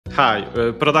Hi,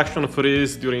 production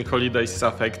freeze during holidays is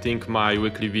affecting my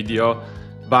weekly video,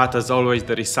 but as always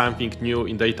there is something new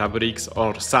in Databricks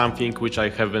or something which I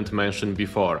haven't mentioned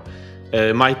before.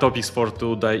 My topics for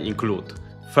today include: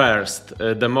 first,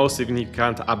 the most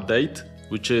significant update,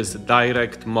 which is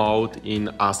direct mode in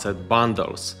asset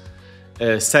bundles.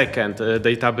 Second,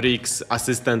 Databricks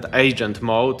Assistant Agent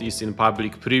mode is in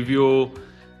public preview.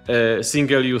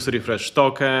 Single-use refresh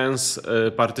tokens,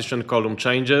 partition column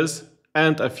changes,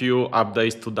 and a few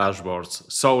updates to dashboards.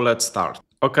 So let's start.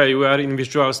 Okay, we are in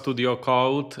Visual Studio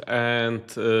Code, and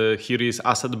here is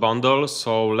asset bundle.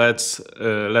 So let's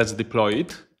deploy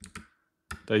it.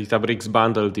 Databricks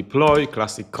bundle deploy,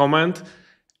 classic command,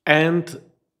 and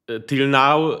till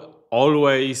now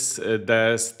always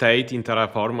the state in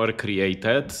Terraform were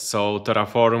created. So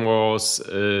Terraform was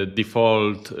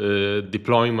default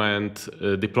deployment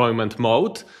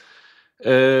mode.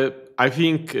 I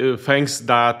think thanks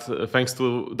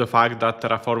to the fact that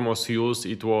Terraform was used,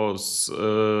 it was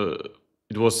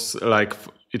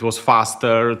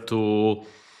faster to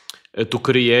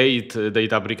create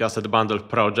Databricks Asset Bundle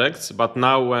projects. But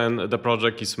now when the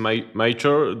project is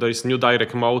mature, there is new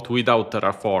direct mode without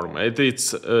Terraform.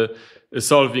 It's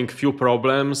solving few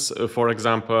problems. For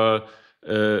example,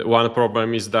 one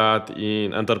problem is that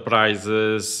in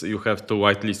enterprises you have to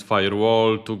whitelist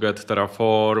firewall to get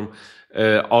Terraform.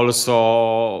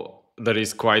 Also, there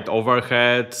is quite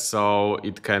overhead, so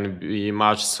it can be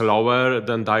much slower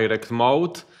than direct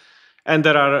mode. And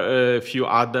there are a few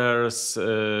others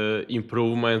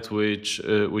improvements which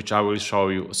I will show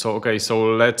you. So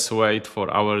let's wait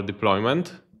for our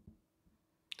deployment.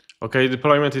 Okay,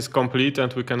 deployment is complete,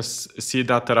 and we can see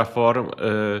that Terraform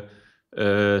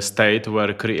state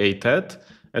were created.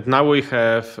 And now we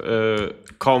have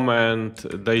command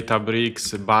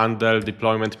Databricks bundle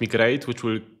deployment migrate, which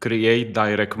will create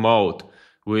direct mode,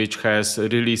 which has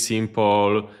really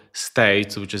simple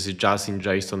states, which is just in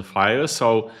JSON file.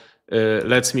 So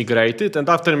let's migrate it. And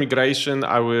after migration,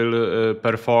 I will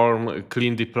perform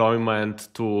clean deployment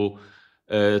to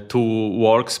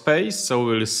workspace. So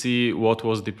we'll see what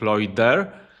was deployed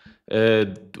there.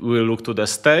 We'll look to the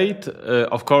state.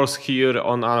 Of course, here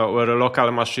on our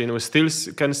local machine, we still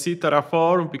can see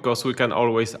Terraform because we can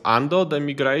always undo the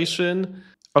migration.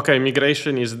 Okay,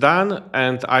 migration is done,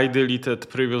 and I deleted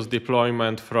previous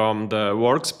deployment from the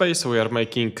workspace. So we are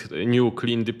making a new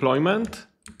clean deployment.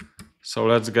 So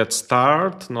let's get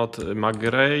started, not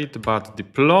migrate, but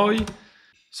deploy.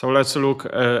 So let's look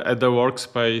at the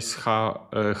workspace,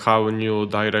 how new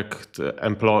direct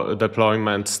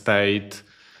deployment state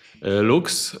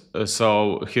looks.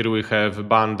 So here we have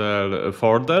bundle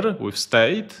folder with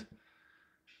state.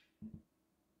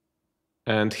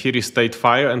 And here is state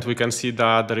file, and we can see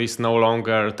that there is no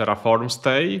longer Terraform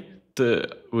state.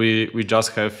 We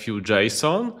just have few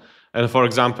JSON. And for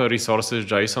example, resources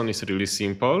JSON is really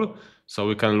simple. So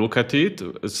we can look at it.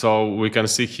 So we can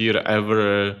see here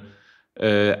every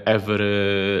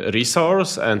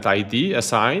resource and ID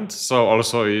assigned. So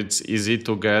also it's easy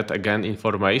to get again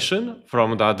information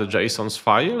from that JSON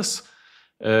files.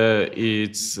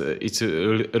 It's a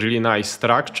really nice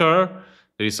structure.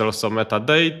 There is also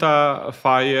metadata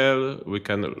file. We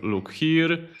can look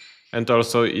here, and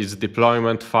also it's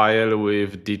deployment file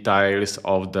with details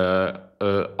of the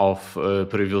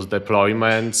previous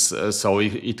deployments, so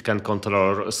it can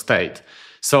control state.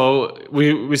 So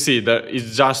we see that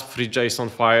it's just free JSON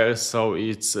files, so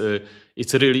it's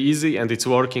really easy, and it's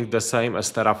working the same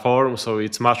as Terraform, so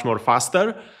it's much more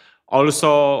faster.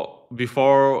 Also,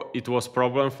 before it was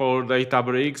problem for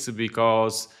Databricks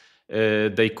because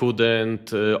they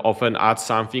couldn't often add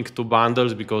something to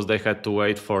bundles because they had to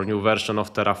wait for new version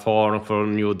of Terraform, for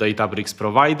new Databricks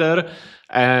provider.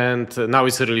 And now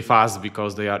it's really fast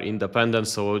because they are independent,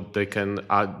 so they can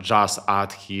just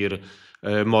add here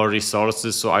more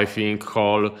resources. So I think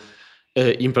whole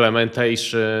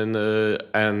implementation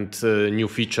and new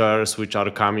features which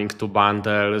are coming to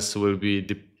bundles will be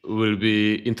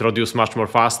introduced much more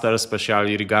faster,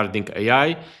 especially regarding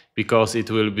AI, because it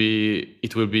will be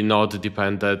not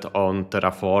dependent on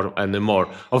Terraform anymore.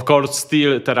 Of course,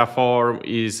 still Terraform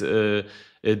is a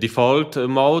default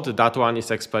mode. That one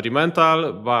is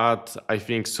experimental, but I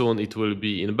think soon it will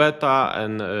be in beta,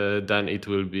 and then it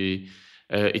will be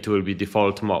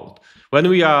default mode. When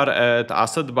we are at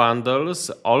asset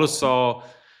bundles, also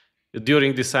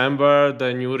during December,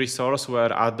 the new resource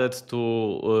were added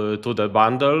to the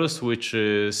bundles, which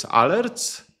is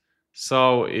alerts.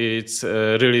 So it's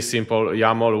really simple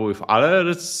YAML with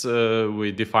alerts.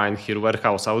 We define here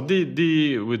warehouse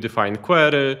ODD, we define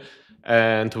query,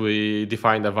 and we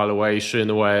define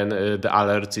evaluation when the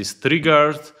alert is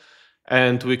triggered.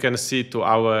 And we can see to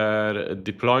our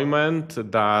deployment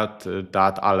that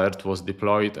that alert was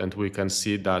deployed, and we can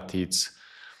see that it's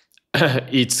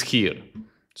it's here.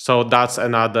 So that's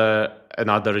another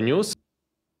news.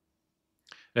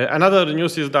 Another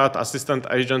news is that assistant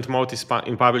agent mode is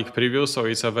in public preview, so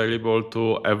it's available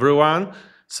to everyone.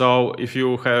 So if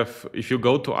you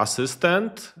go to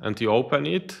assistant and you open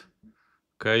it,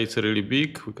 okay, it's really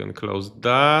big. We can close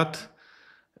that.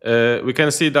 We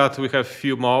can see that we have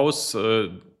few modes.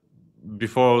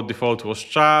 Before default was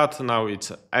chat, now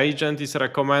it's agent is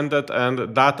recommended,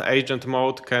 and that agent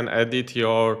mode can edit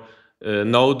your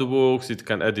notebooks, it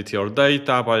can edit your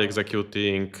data by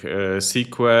executing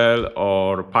SQL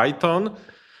or Python.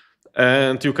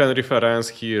 And you can reference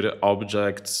here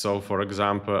objects. So for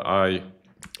example, I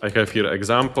have here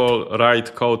example,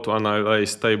 write code to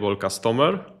analyze table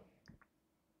customer.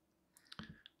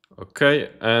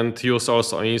 Okay, and use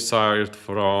also insert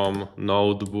from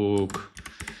notebook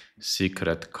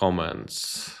secret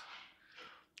comments.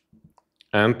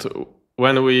 And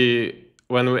when we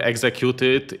execute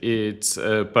it, it's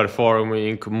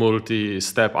performing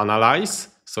multi-step analyze.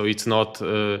 So it's not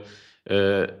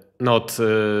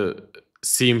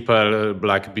simple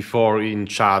like before in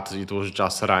chat. It was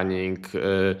just running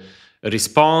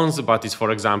response, but it's, for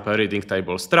example, reading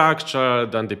table structure.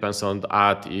 Then depends on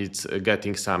that, it's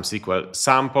getting some SQL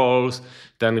samples,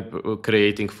 then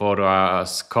creating for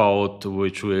us code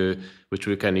which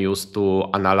we can use to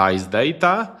analyze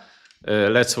data.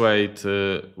 Let's wait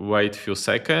few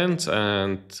seconds,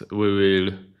 and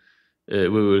we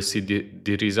will see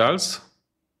the results.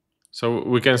 So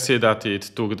we can see that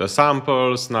it took the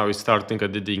samples. Now it's starting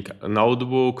editing a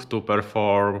notebook to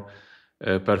perform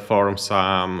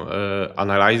some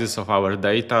analysis of our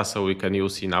data, so we can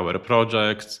use in our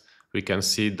projects. We can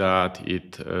see that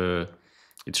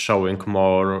it's showing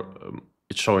more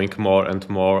and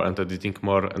more, and editing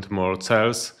more and more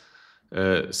cells.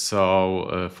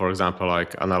 For example,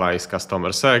 like analyze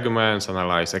customer segments,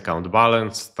 analyze account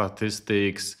balance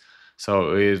statistics.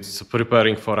 So it's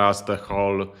preparing for us the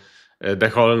whole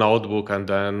notebook, and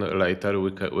then later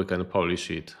we can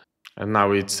polish it. And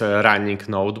now it's a running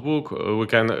notebook. We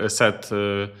can set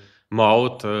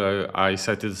mode. I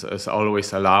set it as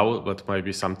always allow, but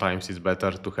maybe sometimes it's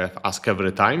better to have ask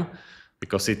every time,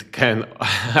 because it can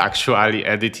actually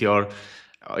edit your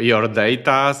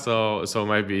data. So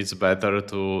maybe it's better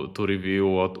to review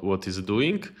what it's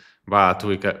doing. But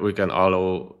we can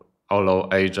allow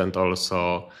agent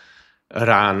also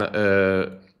run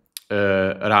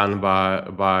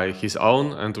by his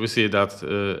own, and we see that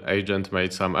agent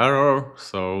made some error,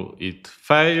 so it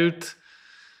failed,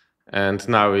 and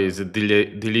now it's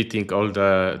deleting all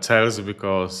the cells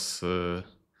because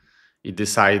it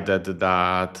decided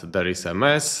that there is a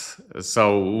mess.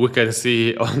 So we can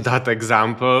see on that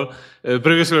example,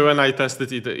 previously when I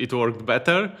tested it, it worked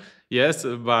better. Yes,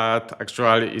 but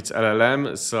actually it's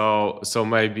LLM, so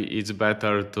maybe it's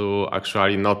better to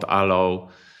actually not allow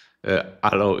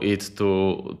it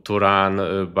to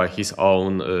run by his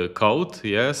own code.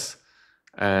 Yes,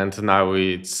 and now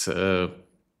it's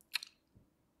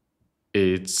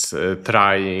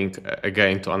trying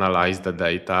again to analyze the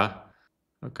data.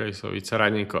 Okay, so it's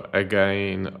running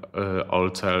again all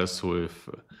cells to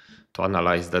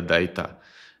analyze the data.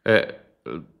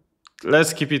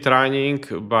 Let's keep it running,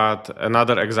 but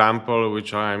another example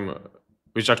which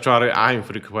actually I'm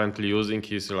frequently using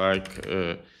is like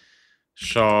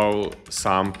show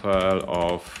sample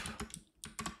of,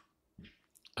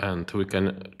 and we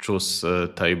can choose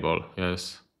table.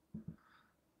 Yes.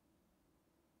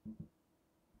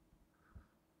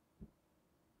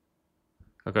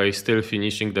 Okay, still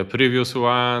finishing the previous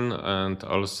one, and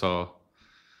also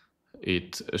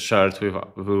it shared with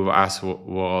us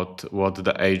what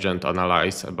the agent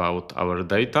analyzed about our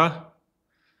data.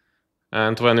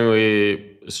 And when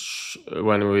we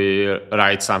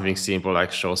write something simple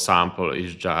like show sample,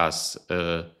 it's just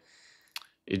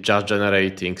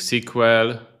generating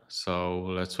SQL. So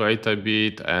let's wait a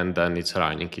bit, and then it's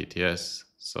running it. Yes,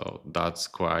 so that's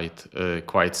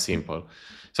quite simple.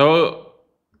 So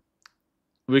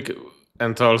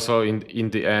and also in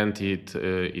the end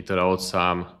it wrote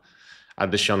some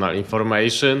additional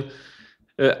information.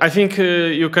 I think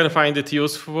you can find it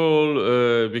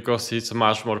useful because it's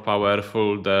much more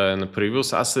powerful than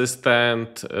previous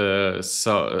assistant.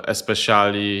 So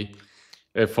especially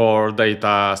for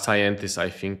data scientists, I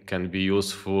think can be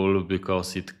useful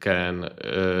because it can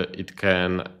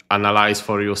analyze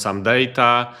for you some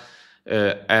data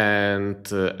and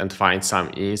find some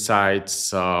insights.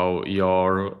 So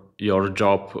your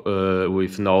job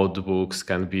with notebooks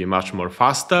can be much more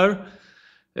faster.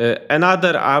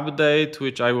 Another update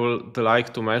which I would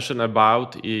like to mention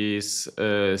about is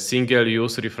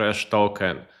single-use refresh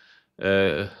token.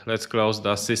 Let's close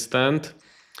the assistant.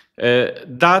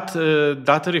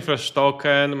 That refresh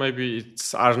token, maybe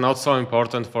it's are not so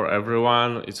important for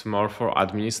everyone. It's more for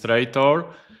administrator.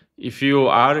 If you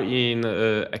are in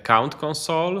account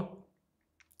console,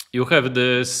 you have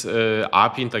this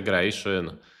app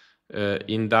integration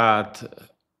in that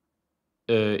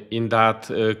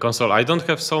console. I don't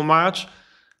have so much.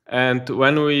 And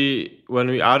when we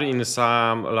are in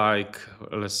some, like,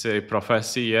 let's say,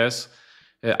 prophecy, yes,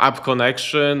 app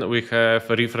connection, we have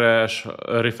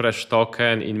refresh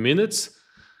token in minutes,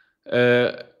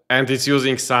 and it's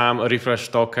using some refresh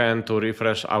token to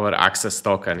refresh our access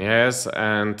token, yes.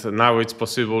 And now it's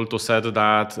possible to set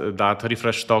that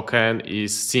refresh token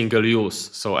is single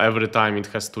use, so every time it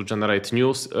has to generate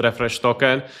new refresh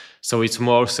token, so it's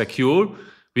more secure.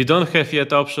 We don't have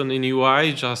yet option in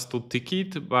UI just to tick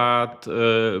it, but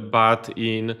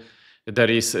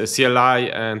there is a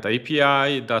CLI and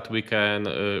API that we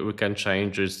can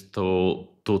change it to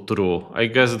true. I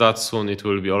guess that soon it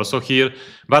will be also here.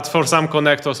 But for some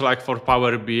connectors, like for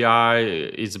Power BI,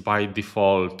 it's by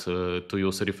default to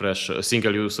use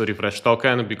single-use refresh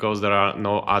token because there are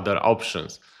no other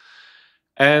options.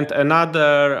 And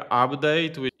another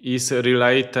update which is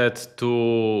related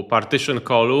to partition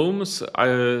columns.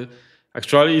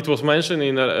 Actually, it was mentioned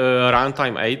in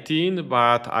runtime 18,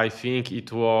 but I think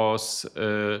it was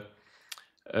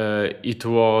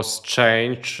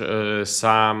changed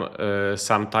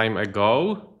some time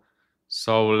ago.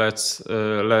 So let's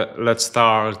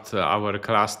start our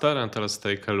cluster and let's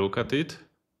take a look at it.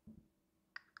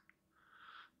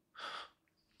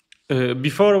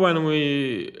 Before, when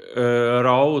we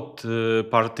wrote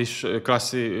partition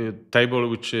table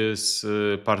which is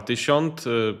partitioned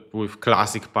with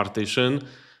classic partition,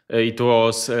 it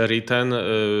was written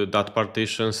that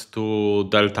partitions to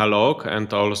delta log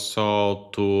and also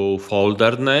to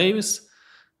folder names.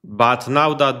 But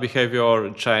now that behavior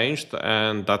changed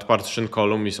and that partition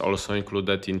column is also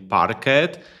included in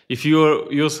Parquet. If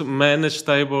you use manage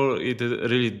table, it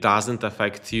really doesn't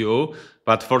affect you.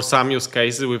 But for some use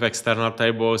cases with external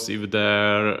tables, if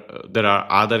there are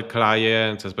other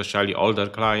clients, especially older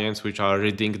clients, which are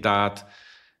reading that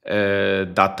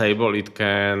table, it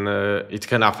can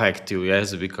affect you,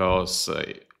 yes, because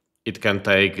it can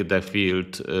take the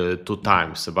field 2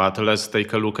 times. But let's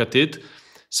take a look at it.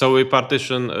 So we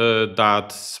partition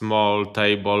that small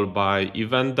table by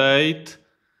event date,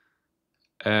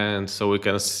 and so we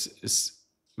can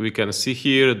see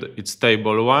here it's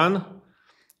table 1.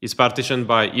 It's partitioned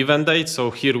by event date. So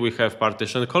here we have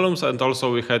partition columns, and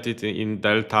also we had it in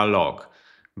delta log.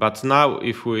 But now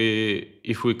if we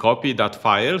copy that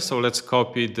file, so let's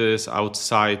copy this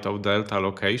outside of delta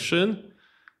location.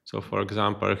 So for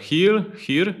example, here,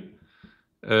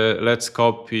 let's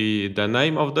copy the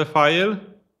name of the file.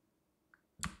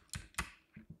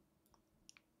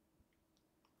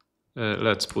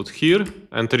 Let's put here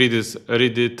and read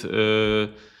it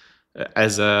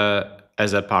as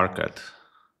a Parquet.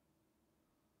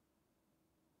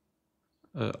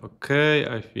 Okay,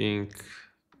 I think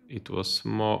it was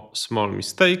small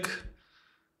mistake.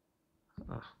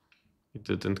 It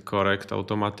didn't correct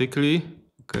automatically.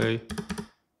 Okay,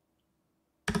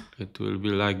 it will be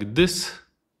like this.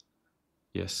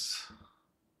 Yes.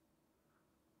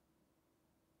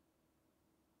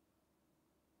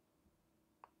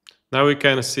 Now we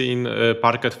can see in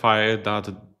Parquet file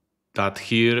that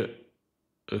here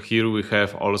we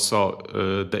have also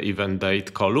the event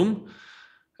date column.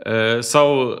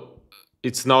 So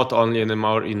it's not only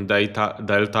anymore in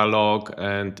delta log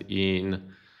and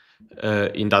in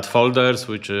that folders,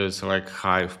 which is like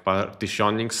Hive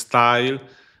partitioning style,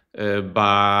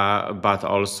 but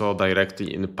also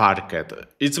directly in Parquet.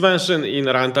 It's mentioned in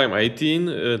runtime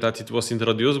 18 that it was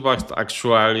introduced, but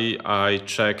actually I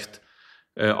checked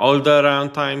all the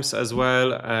runtimes as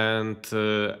well, and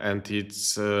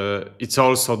it's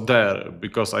also there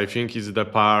because I think it's the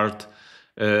part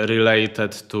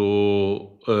related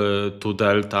to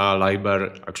Delta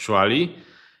library actually.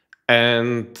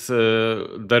 And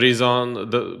the reason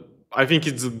I think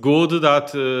it's good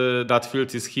that that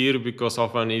field is here because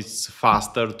often it's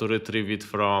faster to retrieve it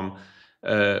from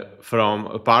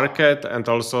Parquet, and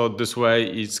also this way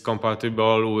it's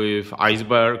compatible with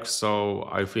Iceberg. So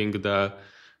I think the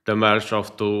merge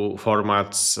of 2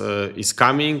 formats is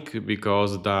coming,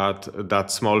 because that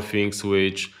small things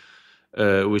which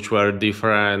were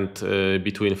different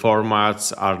between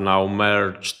formats are now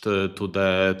merged to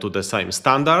the same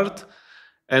standard.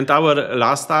 And our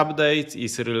last update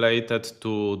is related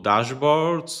to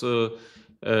dashboards.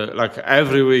 like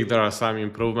every week there are some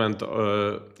improvement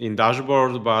in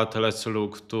dashboard, but let's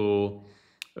look to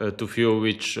few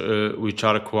which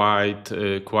are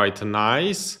quite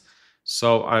nice.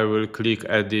 So I will click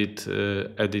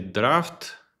edit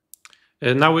draft.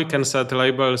 Now we can set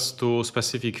labels to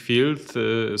specific field.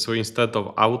 So instead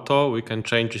of auto, we can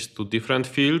change it to different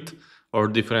field or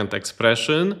different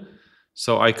expression.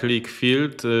 So I click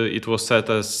field. It was set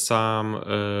as some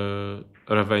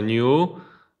revenue,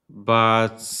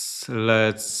 but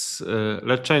let's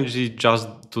change it just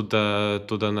to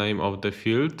the name of the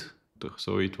field.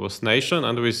 So it was nation,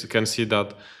 and we can see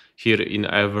that here in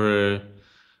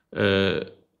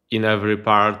every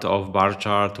part of bar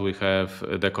chart we have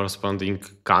the corresponding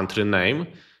country name.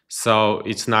 So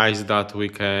it's nice that we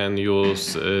can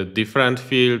use different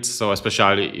fields. So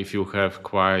especially if you have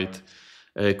quite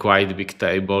big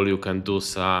table, you can do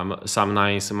some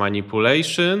nice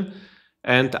manipulation.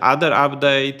 And other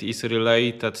update is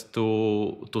related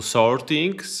to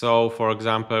sorting. So for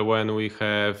example, when we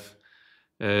have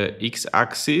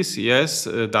x-axis, yes,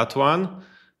 that one,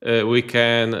 we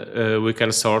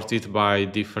can sort it by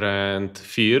different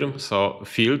field. So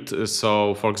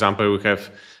for example, we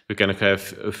can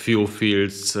have a few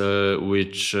fields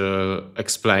which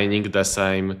explaining the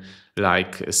same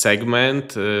like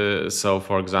segment. So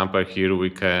for example, here we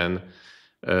can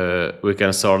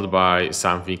sort by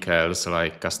something else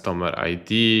like customer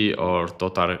ID or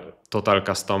total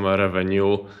customer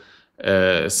revenue.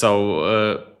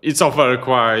 So it's offer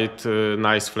quite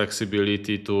nice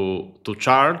flexibility to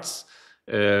charts,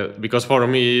 because for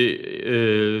me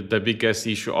the biggest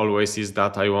issue always is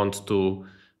that I want to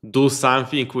do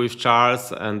something with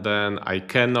charts and then I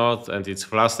cannot, and it's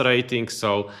frustrating.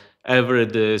 So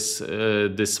this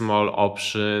small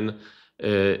option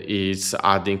is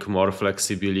adding more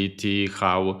flexibility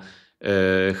how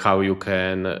you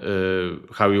can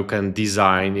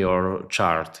design your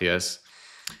chart. Yes.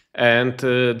 And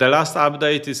the last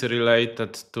update is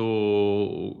related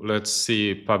to, let's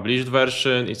see, published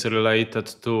version. It's related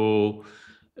to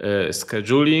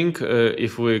scheduling.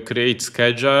 If we create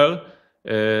schedule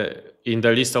in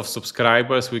the list of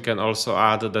subscribers, we can also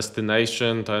add a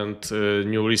destination and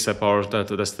newly supported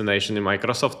destination in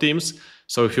Microsoft Teams.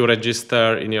 So if you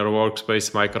register in your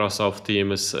workspace Microsoft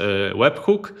Teams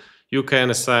webhook, you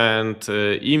can send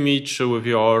image with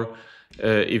your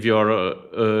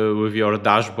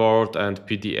dashboard and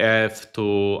PDF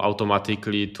to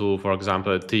automatically to, for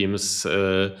example, Teams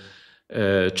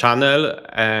channel,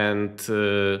 and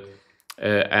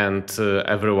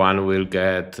everyone will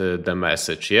get the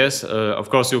message. Yes, of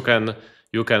course you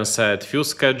can set few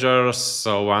schedules.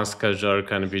 So one schedule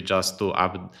can be just to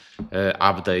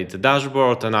update the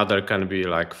dashboard. Another can be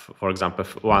like, for example,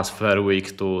 once per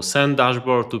week to send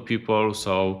dashboard to people.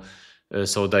 So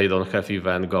they don't have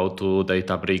even go to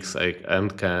Databricks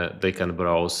and they can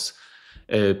browse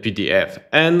PDF.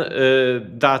 And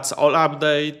that's all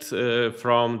update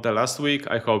from the last week.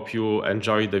 I hope you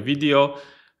enjoyed the video,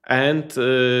 and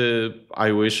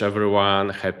I wish everyone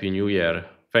Happy New Year.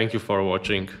 Thank you for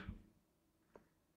watching.